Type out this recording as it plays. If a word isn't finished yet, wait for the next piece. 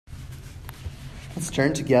Let's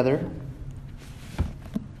turn together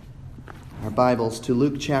our Bibles to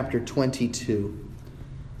Luke chapter 22.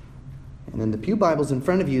 And in the pew Bibles in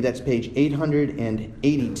front of you, that's page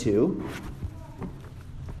 882.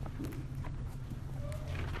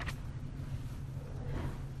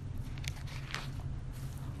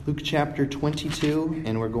 Luke chapter 22,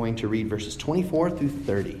 and we're going to read verses 24 through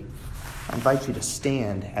 30. I invite you to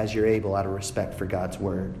stand as you're able out of respect for God's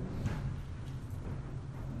word.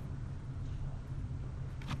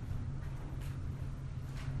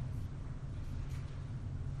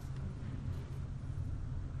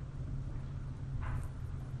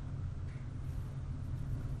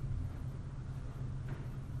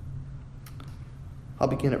 I'll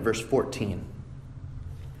begin at verse 14.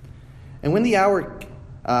 And when the hour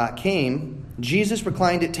came, Jesus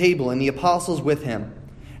reclined at table, and the apostles with him.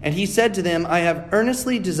 And he said to them, I have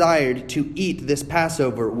earnestly desired to eat this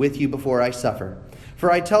Passover with you before I suffer.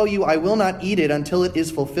 For I tell you, I will not eat it until it is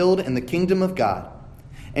fulfilled in the kingdom of God.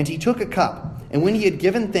 And he took a cup, and when he had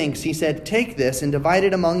given thanks, he said, Take this and divide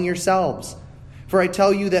it among yourselves. For I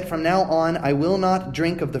tell you that from now on I will not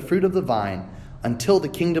drink of the fruit of the vine until the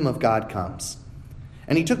kingdom of God comes.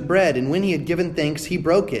 And he took bread, and when he had given thanks, he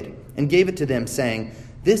broke it and gave it to them, saying,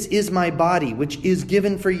 This is my body, which is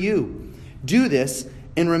given for you. Do this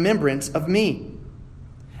in remembrance of me.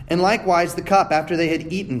 And likewise the cup after they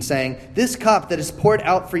had eaten, saying, This cup that is poured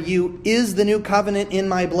out for you is the new covenant in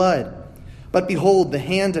my blood. But behold, the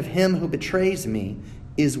hand of him who betrays me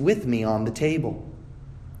is with me on the table.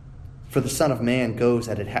 For the Son of Man goes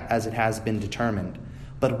as it has been determined.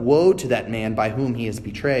 But woe to that man by whom he is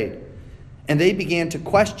betrayed. And they began to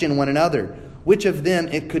question one another, which of them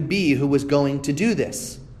it could be who was going to do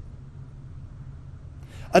this.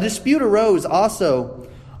 A dispute arose also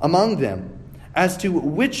among them as to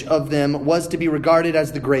which of them was to be regarded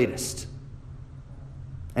as the greatest.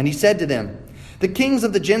 And he said to them, The kings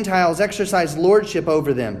of the Gentiles exercise lordship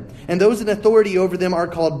over them, and those in authority over them are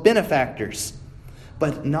called benefactors.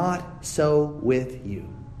 But not so with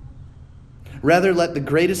you. Rather, let the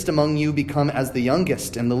greatest among you become as the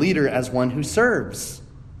youngest, and the leader as one who serves.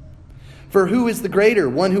 For who is the greater,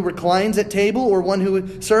 one who reclines at table or one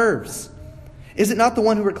who serves? Is it not the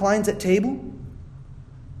one who reclines at table?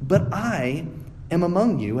 But I am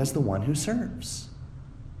among you as the one who serves.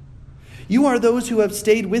 You are those who have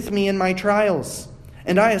stayed with me in my trials,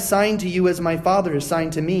 and I assign to you as my Father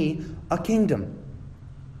assigned to me a kingdom,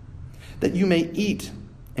 that you may eat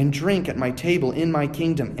and drink at my table in my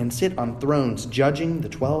kingdom, and sit on thrones judging the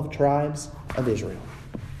 12 tribes of Israel.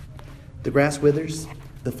 The grass withers,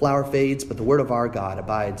 the flower fades, but the word of our God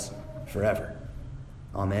abides forever.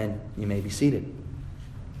 Amen. You may be seated.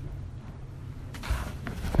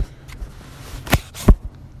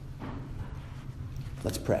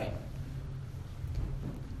 Let's pray.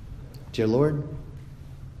 Dear Lord,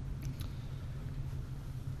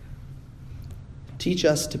 teach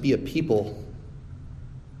us to be a people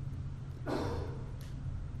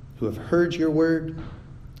who have heard your word,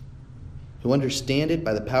 who understand it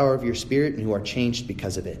by the power of your Spirit, and who are changed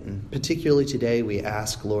because of it. And particularly today, we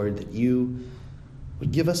ask, Lord, that you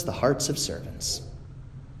would give us the hearts of servants.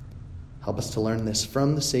 Help us to learn this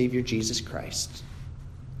from the Savior, Jesus Christ.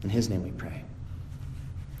 In his name we pray.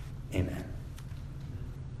 Amen.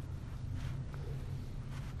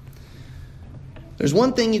 There's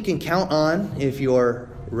one thing you can count on if you're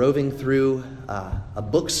roving through a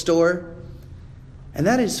bookstore, and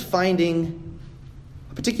that is finding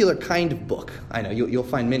a particular kind of book. I know you'll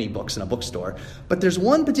find many books in a bookstore, but there's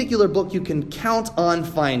one particular book you can count on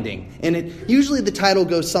finding, and usually the title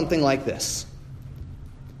goes something like this: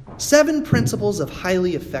 7 Principles of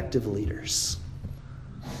Highly Effective Leaders.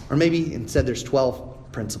 Or maybe instead there's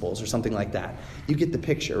 12 principles or something like that. You get the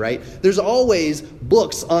picture, right? There's always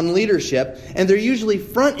books on leadership, and they're usually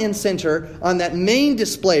front and center on that main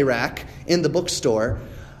display rack in the bookstore.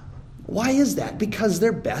 Why is that? Because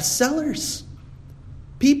they're bestsellers.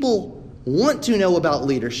 People want to know about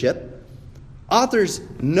leadership. Authors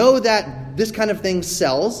know that this kind of thing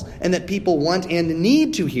sells and that people want and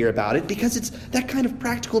need to hear about it because it's that kind of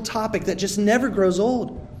practical topic that just never grows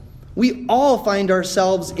old. We all find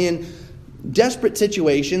ourselves in desperate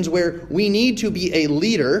situations where we need to be a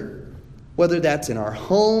leader, whether that's in our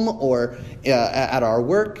home or at our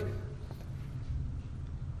work.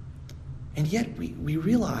 And yet we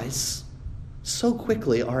realize so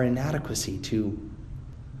quickly our inadequacy to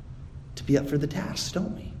be up for the task,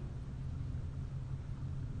 don't we?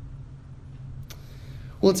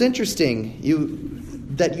 Well, it's interesting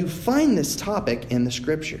that you find this topic in the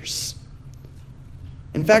Scriptures.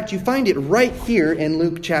 In fact, you find it right here in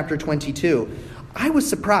Luke chapter 22. I was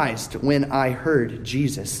surprised when I heard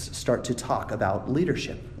Jesus start to talk about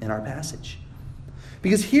leadership in our passage.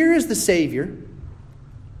 Because here is the Savior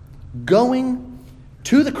going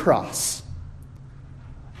to the cross.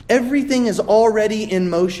 Everything is already in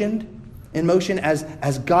motion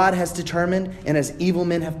as God has determined and as evil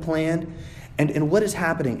men have planned. And what is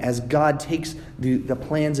happening as God takes the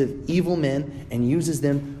plans of evil men and uses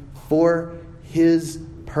them for his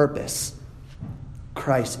purpose?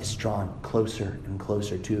 Christ is drawn closer and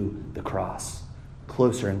closer to the cross,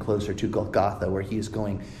 closer and closer to Golgotha, where he is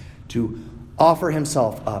going to offer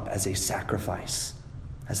himself up as a sacrifice,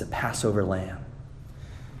 as a Passover lamb.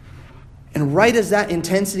 And right as that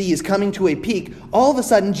intensity is coming to a peak, all of a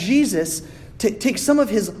sudden Jesus takes some of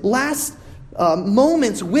his last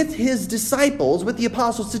moments with his disciples, with the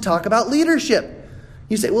apostles, to talk about leadership.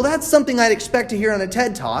 You say, well, that's something I'd expect to hear on a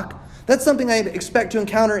TED Talk. That's something I'd expect to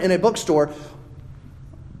encounter in a bookstore.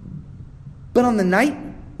 But on the night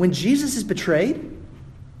when Jesus is betrayed,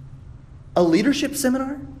 a leadership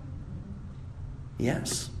seminar?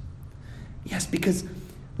 Yes. Yes, because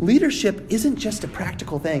leadership isn't just a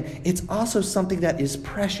practical thing. It's also something that is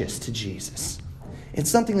precious to Jesus. It's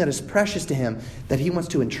something that is precious to him that he wants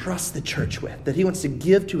to entrust the church with, that he wants to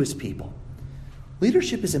give to his people.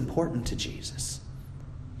 Leadership is important to Jesus.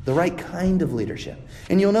 The right kind of leadership.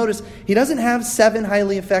 And you'll notice he doesn't have 7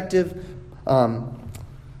 highly effective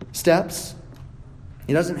steps.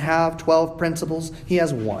 He doesn't have 12 principles. He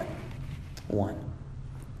has one. One.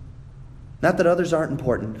 Not that others aren't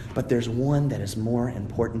important, but there's one that is more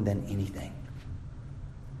important than anything.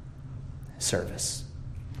 Service.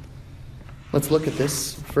 Let's look at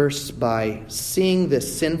this first by seeing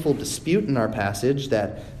this sinful dispute in our passage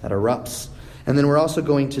that erupts. And then we're also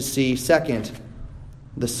going to see, second,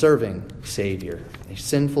 the serving Savior. A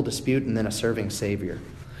sinful dispute and then a serving Savior.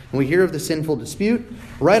 And we hear of the sinful dispute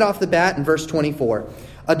right off the bat in verse 24.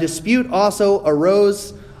 A dispute also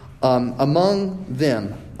arose among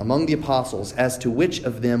them, among the apostles, as to which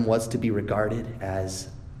of them was to be regarded as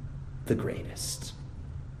the greatest.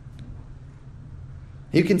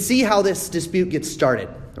 You can see how this dispute gets started,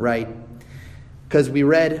 right? Because we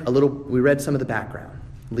read some of the background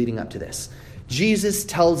leading up to this. Jesus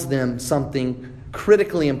tells them something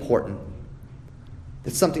critically important.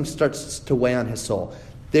 That something starts to weigh on his soul.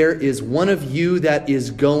 There is one of you that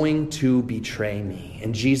is going to betray me.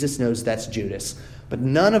 And Jesus knows that's Judas. But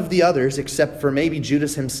none of the others, except for maybe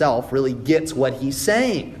Judas himself, really gets what he's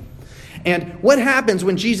saying. And what happens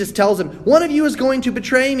when Jesus tells him, one of you is going to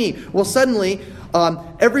betray me? Well, suddenly,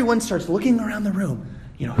 everyone starts looking around the room.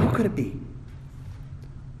 Who could it be?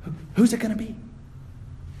 Who's it going to be?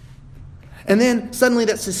 And then suddenly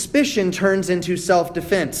that suspicion turns into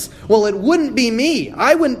self-defense. Well, it wouldn't be me.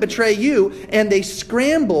 I wouldn't betray you. And they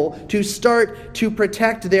scramble to start to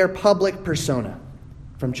protect their public persona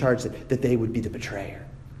from charge that they would be the betrayer.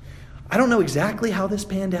 I don't know exactly how this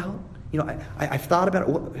panned out. I've thought about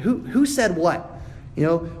it. Who said what?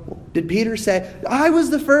 Did Peter say, I was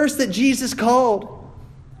the first that Jesus called?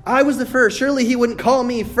 I was the first. Surely he wouldn't call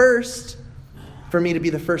me first for me to be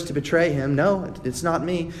the first to betray him. No, it's not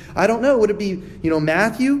me. I don't know. Would it be,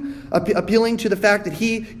 Matthew appealing to the fact that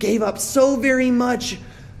he gave up so very much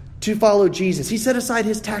to follow Jesus? He set aside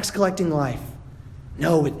his tax collecting life.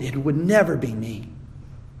 No, it would never be me.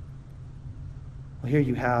 Well, here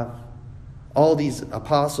you have all these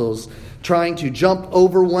apostles trying to jump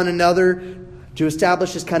over one another to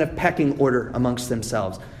establish this kind of pecking order amongst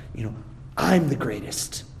themselves. I'm the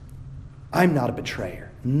greatest. I'm not a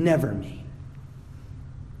betrayer. Never me.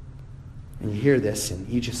 And you hear this and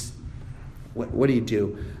you just, what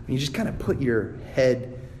do? You just kind of put your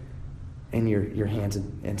head in your hands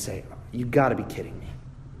and say, you've got to be kidding me.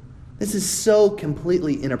 This is so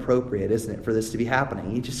completely inappropriate, isn't it, for this to be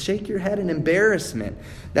happening? You just shake your head in embarrassment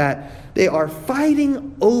that they are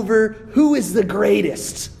fighting over who is the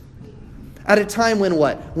greatest. At a time when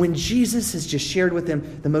what? When Jesus has just shared with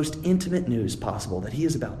them the most intimate news possible, that he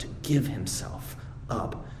is about to give himself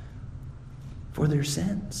up for their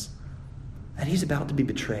sins. That he's about to be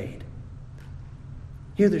betrayed.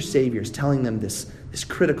 Here their Savior is telling them this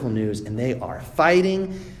critical news, and they are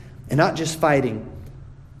fighting, and not just fighting.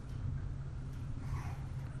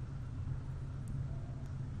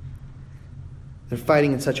 They're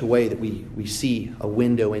fighting in such a way that we see a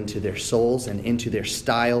window into their souls and into their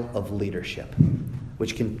style of leadership,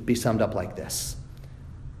 which can be summed up like this.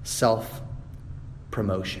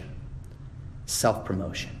 Self-promotion.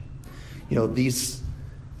 Self-promotion.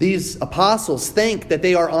 These apostles think that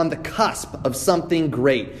they are on the cusp of something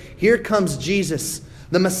great. Here comes Jesus,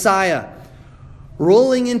 the Messiah,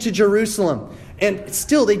 rolling into Jerusalem. And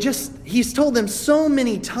still, he's told them so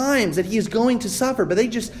many times that he is going to suffer, but they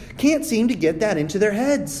just can't seem to get that into their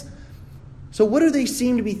heads. So what do they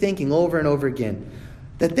seem to be thinking over and over again?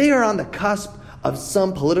 That they are on the cusp of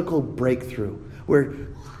some political breakthrough where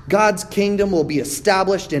God's kingdom will be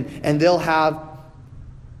established and they'll have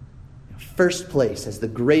first place as the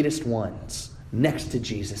greatest ones next to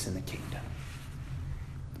Jesus in the kingdom.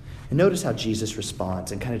 And notice how Jesus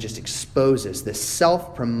responds and kind of just exposes this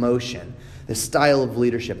self-promotion, this style of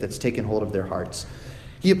leadership that's taken hold of their hearts.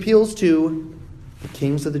 He appeals to the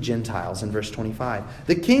kings of the Gentiles in verse 25.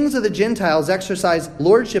 The kings of the Gentiles exercise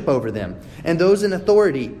lordship over them, and those in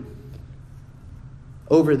authority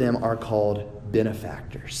over them are called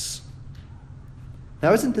benefactors.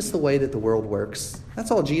 Now, isn't this the way that the world works? That's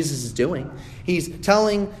all Jesus is doing. He's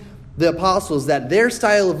telling the apostles that their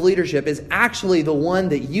style of leadership is actually the one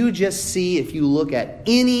that you just see if you look at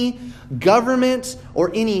any government or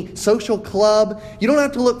any social club. You don't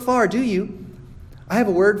have to look far, do you? I have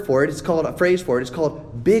a word for it. It's called a phrase for it. It's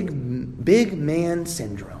called big man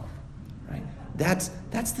syndrome. Right? That's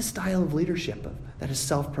the style of leadership that is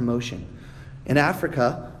self-promotion. In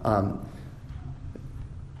Africa,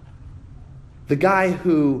 the guy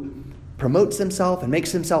who promotes himself and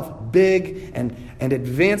makes himself big and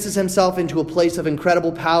advances himself into a place of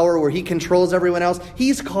incredible power where he controls everyone else,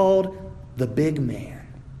 he's called the big man.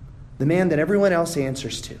 The man that everyone else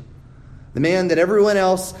answers to. The man that everyone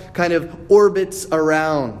else kind of orbits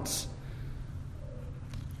around.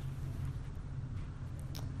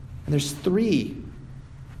 And there's 3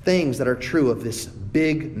 things that are true of this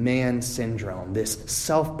big man syndrome, this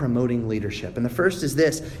self-promoting leadership. And the first is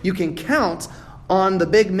this: you can count on the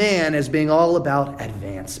big man as being all about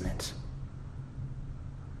advancement,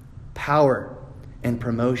 power, and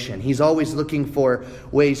promotion. He's always looking for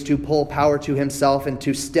ways to pull power to himself and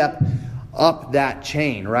to step up that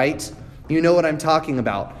chain, right? You know what I'm talking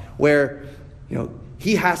about, where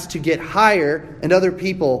he has to get higher and other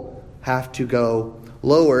people have to go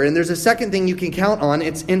lower. And there's a second thing you can count on.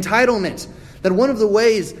 It's entitlement. That one of the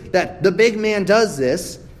ways that the big man does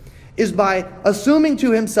this is by assuming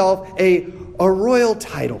to himself a royal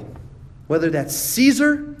title, whether that's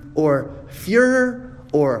Caesar or Führer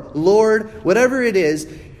or Lord, whatever it is.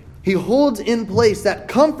 He holds in place that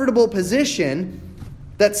comfortable position,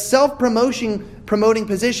 that self-promoting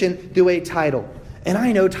position through a title. And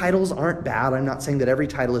I know titles aren't bad. I'm not saying that every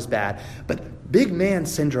title is bad. But big man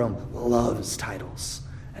syndrome loves titles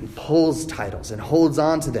and pulls titles and holds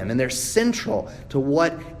on to them. And they're central to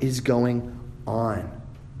what is going on.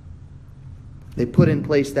 They put in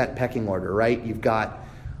place that pecking order, right? You've got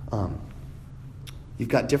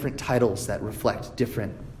different titles that reflect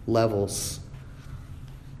different levels.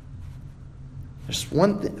 There's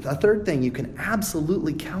a third thing you can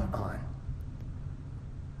absolutely count on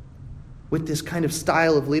with this kind of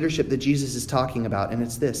style of leadership that Jesus is talking about, and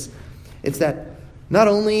it's this. It's that not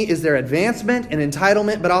only is there advancement and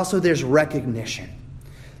entitlement, but also there's recognition.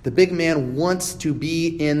 The big man wants to be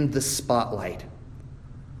in the spotlight.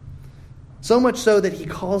 So much so that he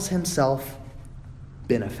calls himself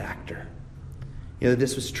benefactor.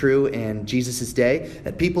 This was true in Jesus' day,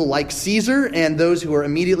 that people like Caesar and those who were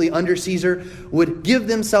immediately under Caesar would give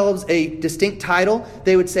themselves a distinct title.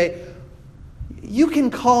 They would say, "You can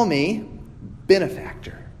call me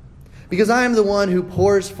benefactor, because I am the one who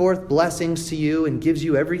pours forth blessings to you and gives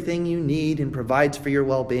you everything you need and provides for your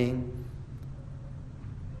well-being."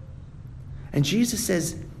 And Jesus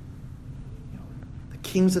says, the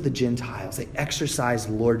kings of the Gentiles, they exercise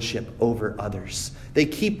lordship over others. They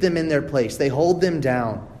keep them in their place. They hold them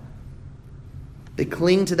down. They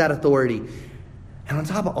cling to that authority. And on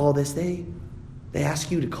top of all this, they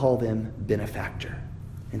ask you to call them benefactor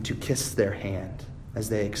and to kiss their hand as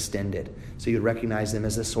they extend it, so you'd recognize them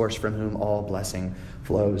as the source from whom all blessing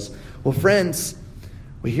flows. Well, friends,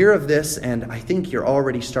 we hear of this, and I think you're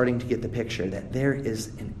already starting to get the picture that there is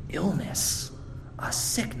an illness, a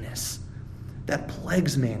sickness that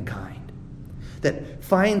plagues mankind, that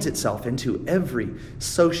finds itself into every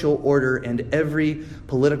social order and every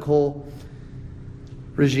political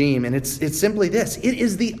regime. And it's simply this. It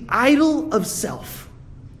is the idol of self.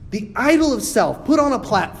 The idol of self put on a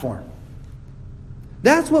platform.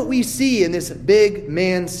 That's what we see in this big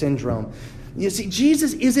man syndrome. You see,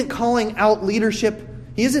 Jesus isn't calling out leadership.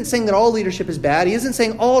 He isn't saying that all leadership is bad. He isn't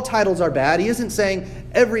saying all titles are bad. He isn't saying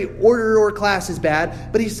every order or class is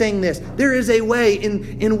bad. But he's saying this. There is a way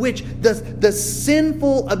in which the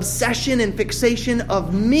sinful obsession and fixation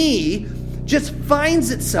of me just finds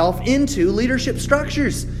itself into leadership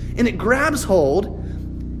structures. And it grabs hold.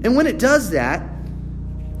 And when it does that,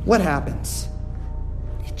 what happens?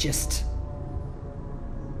 It just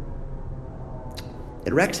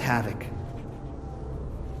It wreaks havoc.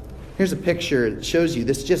 Here's a picture that shows you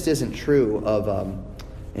this just isn't true of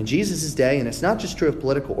in Jesus' day, and it's not just true of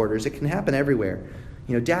political orders. It can happen everywhere.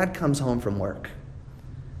 Dad comes home from work,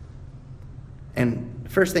 and the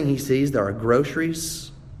first thing he sees, there are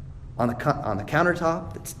groceries on the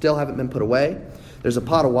countertop that still haven't been put away. There's a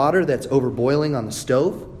pot of water that's overboiling on the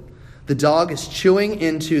stove. The dog is chewing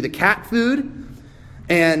into the cat food.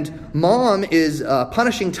 And Mom is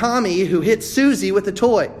punishing Tommy, who hits Susie with a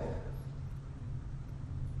toy.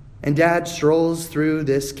 And Dad strolls through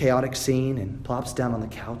this chaotic scene and plops down on the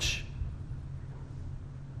couch.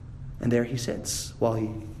 And there he sits while he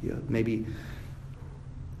maybe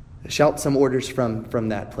shouts some orders from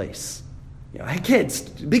that place. Hey kids,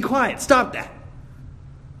 be quiet, stop that.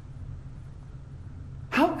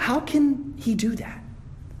 How can he do that?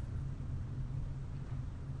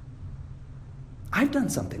 I've done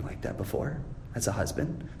something like that before as a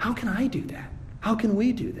husband. How can I do that? How can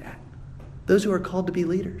we do that? Those who are called to be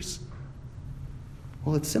leaders.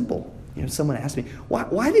 Well, it's simple. Someone asked me,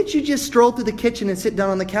 why did you just stroll through the kitchen and sit down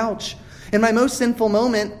on the couch? In my most sinful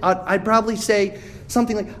moment, I'd probably say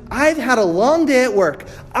something like, I've had a long day at work.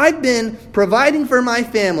 I've been providing for my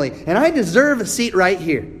family, and I deserve a seat right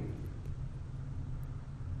here.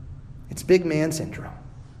 It's big man syndrome.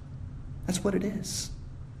 That's what it is.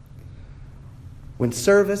 When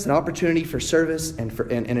service, an opportunity for service and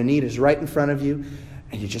a need is right in front of you,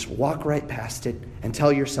 and you just walk right past it and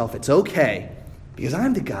tell yourself it's okay because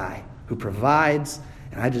I'm the guy who provides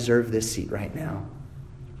and I deserve this seat right now.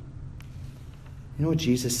 You know what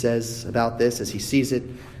Jesus says about this as he sees it,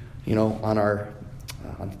 on our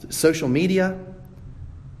on social media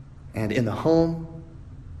and in the home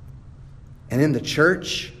and in the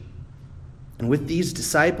church and with these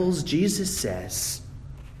disciples? Jesus says,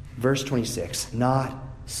 verse 26, not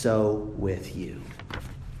so with you.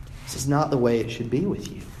 This is not the way it should be with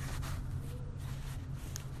you.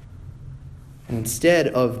 And instead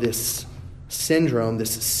of this syndrome,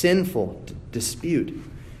 this sinful dispute,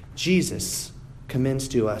 Jesus commends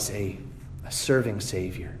to us a serving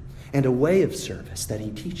Savior and a way of service that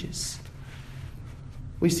he teaches.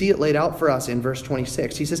 We see it laid out for us in verse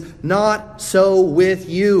 26. He says, not so with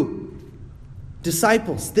you.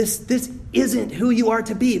 Disciples, this isn't who you are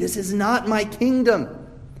to be. This is not my kingdom.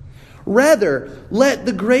 Rather, let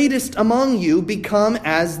the greatest among you become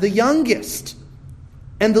as the youngest,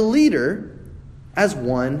 and the leader as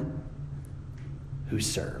one who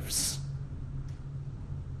serves.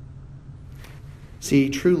 See,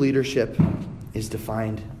 true leadership is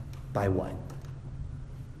defined by what?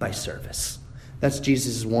 By service. That's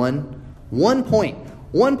Jesus' one point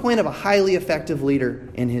of a highly effective leader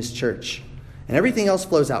in his church. And everything else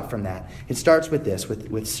flows out from that. It starts with this,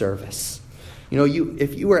 with service.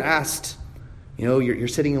 If you were asked, you're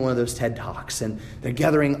sitting in one of those TED Talks and they're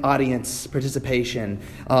gathering audience participation.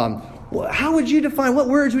 How would you define, what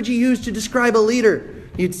words would you use to describe a leader?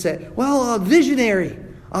 You'd say, a visionary,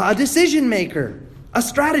 a decision maker, a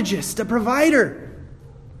strategist, a provider,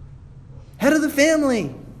 head of the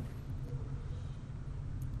family,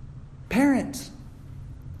 parent.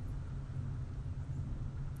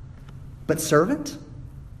 But servant?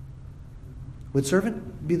 Would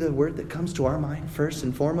servant be the word that comes to our mind first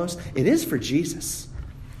and foremost? It is for Jesus.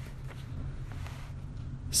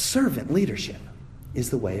 Servant leadership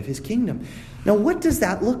is the way of his kingdom. Now, what does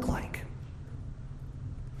that look like?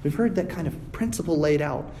 We've heard that kind of principle laid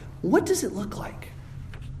out. What does it look like?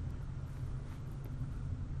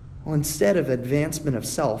 Well, instead of advancement of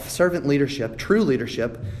self, servant leadership, true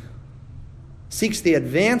leadership, seeks the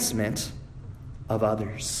advancement of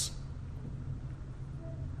others.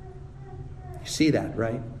 You see that,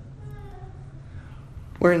 right?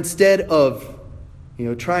 Where instead of,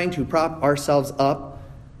 trying to prop ourselves up,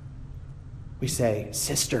 we say,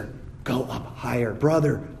 sister, go up higher.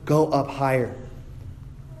 Brother, go up higher.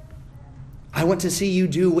 I want to see you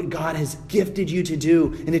do what God has gifted you to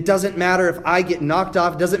do. And it doesn't matter if I get knocked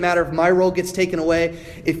off. It doesn't matter if my role gets taken away.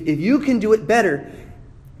 If you can do it better,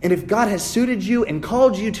 and if God has suited you and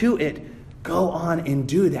called you to it, go on and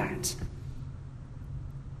do that.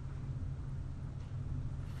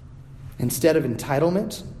 Instead of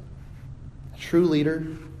entitlement, a true leader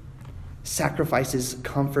sacrifices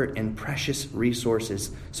comfort and precious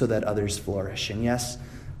resources so that others flourish. And yes,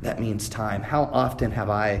 that means time. How often have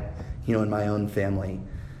I, in my own family,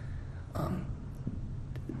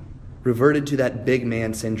 reverted to that big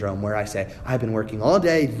man syndrome where I say, I've been working all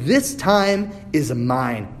day. This time is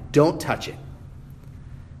mine. Don't touch it.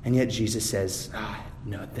 And yet Jesus says,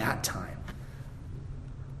 no, that time.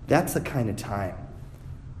 That's the kind of time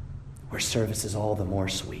where service is all the more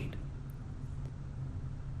sweet.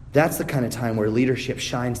 That's the kind of time where leadership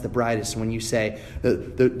shines the brightest, when you say,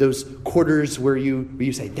 those quarters where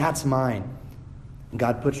you say, that's mine. And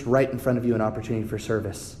God puts right in front of you an opportunity for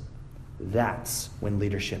service. That's when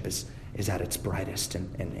leadership is at its brightest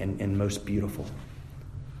and most beautiful.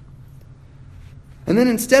 And then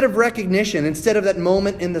instead of recognition, instead of that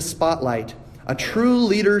moment in the spotlight, a true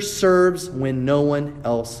leader serves when no one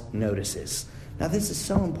else notices. Now this is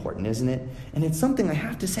so important, isn't it? And it's something I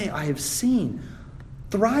have to say I have seen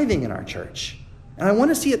thriving in our church. And I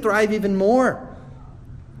want to see it thrive even more.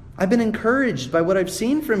 I've been encouraged by what I've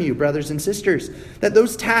seen from you, brothers and sisters, that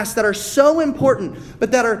those tasks that are so important,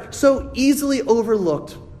 but that are so easily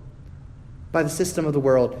overlooked by the system of the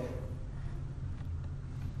world,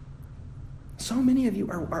 so many of you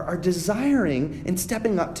are desiring and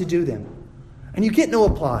stepping up to do them. And you get no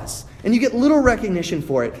applause, and you get little recognition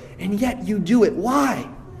for it, and yet you do it. Why?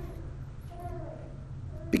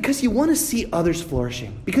 Because you want to see others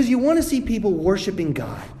flourishing. Because you want to see people worshiping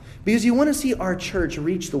God. Because you want to see our church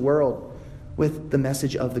reach the world with the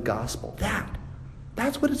message of the gospel.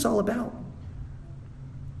 That's what it's all about.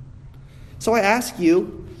 So I ask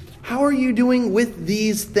you, how are you doing with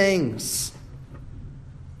these things?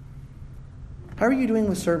 How are you doing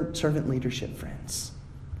with servant leadership, friends?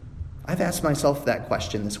 I've asked myself that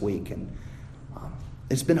question this week, and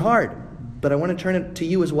it's been hard, but I want to turn it to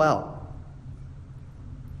you as well.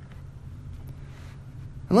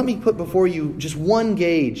 And let me put before you just one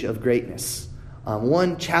gauge of greatness,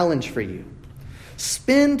 one challenge for you.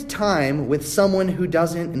 Spend time with someone who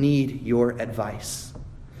doesn't need your advice.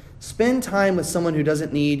 Spend time with someone who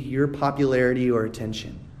doesn't need your popularity or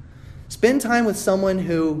attention. Spend time with someone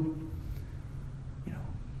who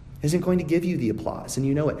isn't going to give you the applause, and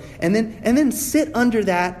you know it. And then sit under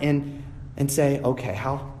that and say, okay,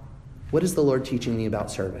 what is the Lord teaching me about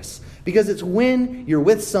service? Because it's when you're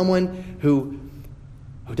with someone who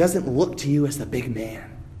doesn't look to you as the big man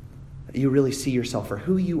that you really see yourself for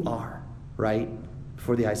who you are, right?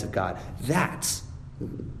 Before the eyes of God. That's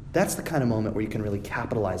the kind of moment where you can really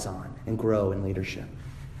capitalize on and grow in leadership.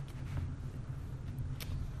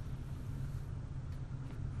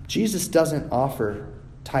 Jesus doesn't offer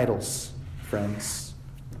titles, friends.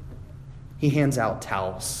 He hands out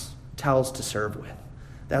towels to serve with.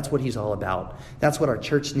 That's what he's all about. That's what our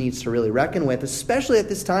church needs to really reckon with, especially at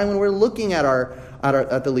this time when we're looking at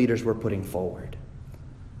at the leaders we're putting forward.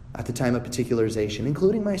 At the time of particularization,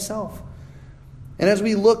 including myself. And as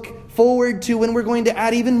we look forward to when we're going to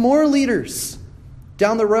add even more leaders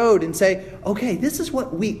down the road and say, okay, this is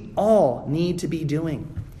what we all need to be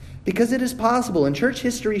doing. Because it is possible, and church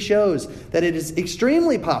history shows that it is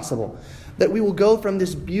extremely possible that we will go from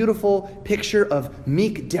this beautiful picture of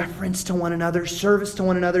meek deference to one another, service to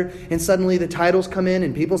one another, and suddenly the titles come in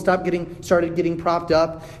and people started getting propped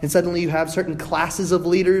up, and suddenly you have certain classes of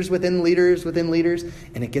leaders within leaders within leaders,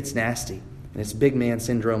 and it gets nasty. And it's big man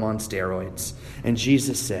syndrome on steroids. And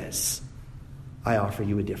Jesus says, I offer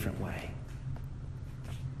you a different way.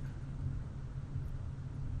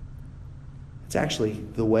 It's actually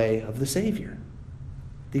the way of the Savior,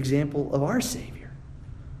 the example of our Savior.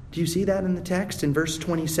 Do you see that in the text in verse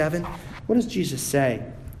 27? What does Jesus say?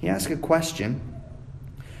 He asks a question.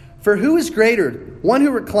 For who is greater, one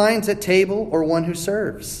who reclines at table or one who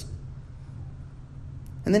serves?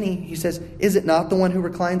 And then he says, is it not the one who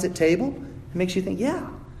reclines at table? It makes you think, yeah,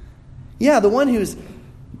 the one who's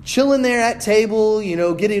chilling there at table,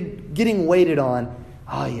 getting waited on.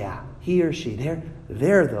 Oh yeah, he or she,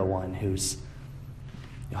 they're the one who's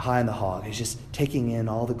high in the hog. He's just taking in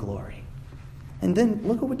all the glory. And then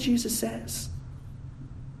look at what Jesus says.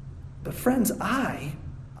 But friends, I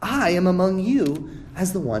am among you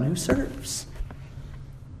as the one who serves.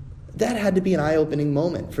 That had to be an eye-opening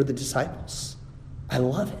moment for the disciples. I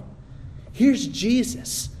love it. Here's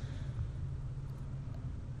Jesus.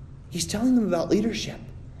 He's telling them about leadership.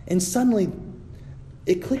 And suddenly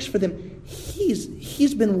it clicks for them.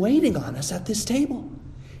 He's been waiting on us at this table.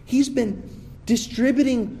 He's been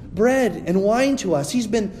distributing bread and wine to us. He's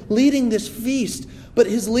been leading this feast. But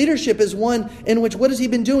his leadership is one in which, what has he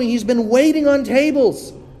been doing? He's been waiting on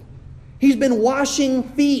tables. He's been washing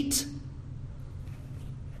feet.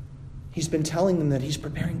 He's been telling them that he's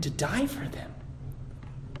preparing to die for them.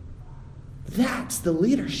 That's the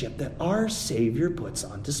leadership that our Savior puts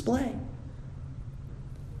on display.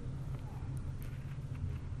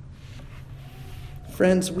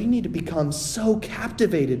 Friends, we need to become so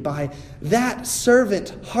captivated by that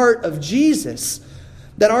servant heart of Jesus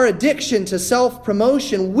that our addiction to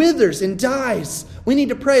self-promotion withers and dies. We need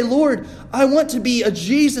to pray, Lord, I want to be a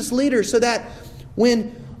Jesus leader so that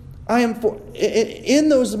when I am in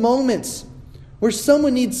those moments where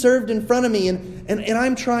someone needs served in front of me and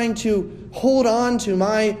I'm trying to hold on to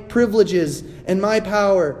my privileges and my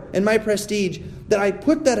power and my prestige, that I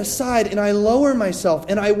put that aside and I lower myself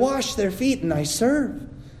and I wash their feet and I serve.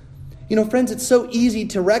 Friends, it's so easy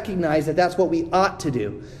to recognize that that's what we ought to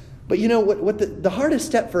do. But what the hardest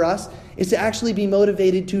step for us is to actually be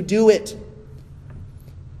motivated to do it.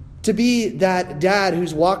 To be that dad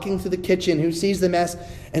who's walking through the kitchen, who sees the mess,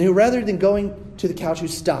 and who rather than going to the couch, who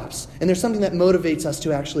stops. And there's something that motivates us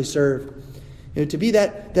to actually serve. To be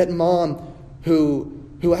that mom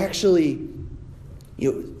who actually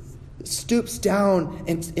stoops down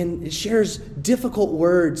and shares difficult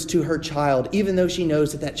words to her child, even though she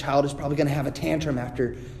knows that child is probably going to have a tantrum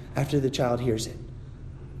after the child hears it.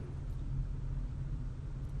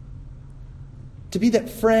 To be that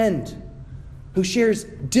friend who shares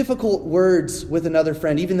difficult words with another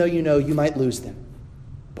friend, even though you might lose them.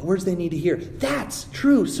 But words they need to hear. That's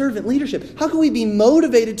true servant leadership. How can we be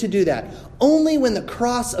motivated to do that? Only when the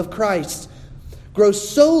cross of Christ grows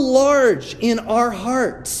so large in our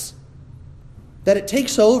hearts that it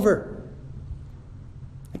takes over.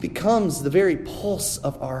 It becomes the very pulse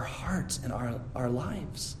of our hearts and our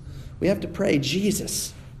lives. We have to pray,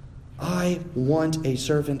 Jesus, I want a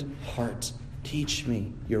servant heart. Teach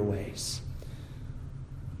me your ways.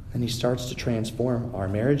 And he starts to transform our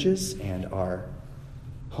marriages and our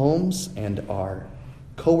homes and our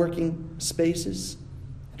co-working spaces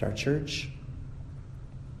and our church.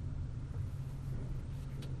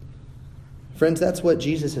 Friends, that's what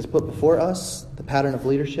Jesus has put before us, the pattern of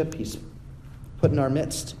leadership he's put in our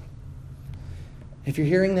midst. If you're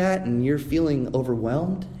hearing that and you're feeling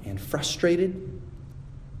overwhelmed and frustrated,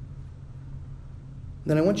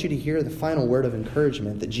 then I want you to hear the final word of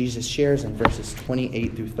encouragement that Jesus shares in verses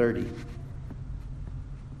 28 through 30.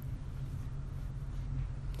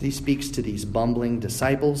 He speaks to these bumbling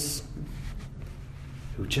disciples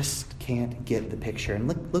who just can't get the picture. And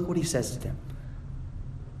look what he says to them.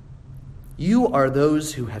 You are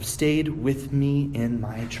those who have stayed with me in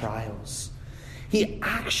my trials. He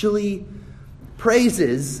actually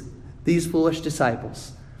praises these foolish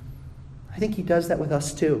disciples. I think he does that with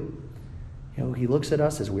us too. He looks at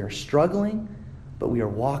us as we are struggling, but we are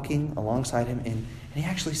walking alongside him. And he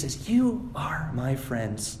actually says, you are my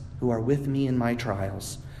friends who are with me in my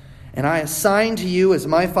trials. And I assign to you, as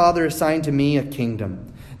my Father assigned to me, a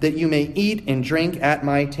kingdom, that you may eat and drink at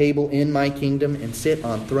my table in my kingdom and sit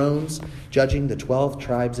on thrones, judging the 12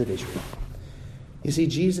 tribes of Israel. You see,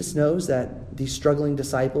 Jesus knows that these struggling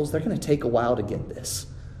disciples, they're going to take a while to get this.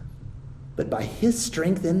 But by his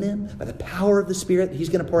strength in them, by the power of the Spirit that he's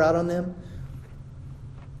going to pour out on them,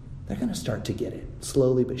 they're going to start to get it,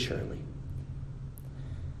 slowly but surely.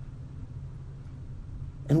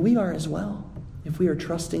 And we are as well, if we are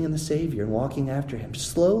trusting in the Savior and walking after him,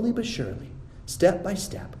 slowly but surely, step by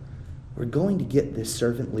step, we're going to get this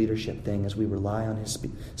servant leadership thing as we rely on his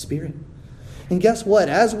Spirit. And guess what?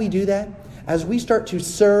 As we do that, as we start to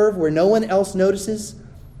serve where no one else notices,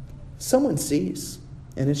 someone sees,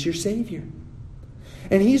 and it's your Savior.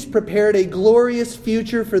 And he's prepared a glorious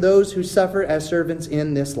future for those who suffer as servants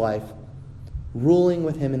in this life, ruling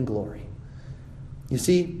with him in glory. You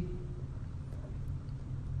see,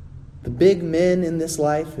 the big men in this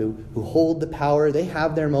life who hold the power, they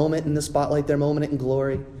have their moment in the spotlight, their moment in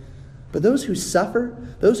glory. But those who suffer,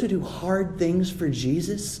 those who do hard things for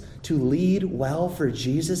Jesus, to lead well for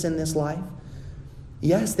Jesus in this life,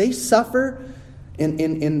 yes, they suffer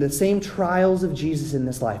in the same trials of Jesus in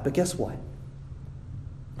this life. But guess what?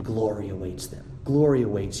 Glory awaits them. Glory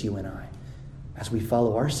awaits you and I as we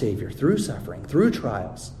follow our Savior through suffering, through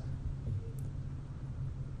trials,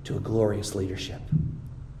 to a glorious leadership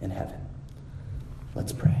in heaven.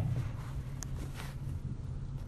 Let's pray.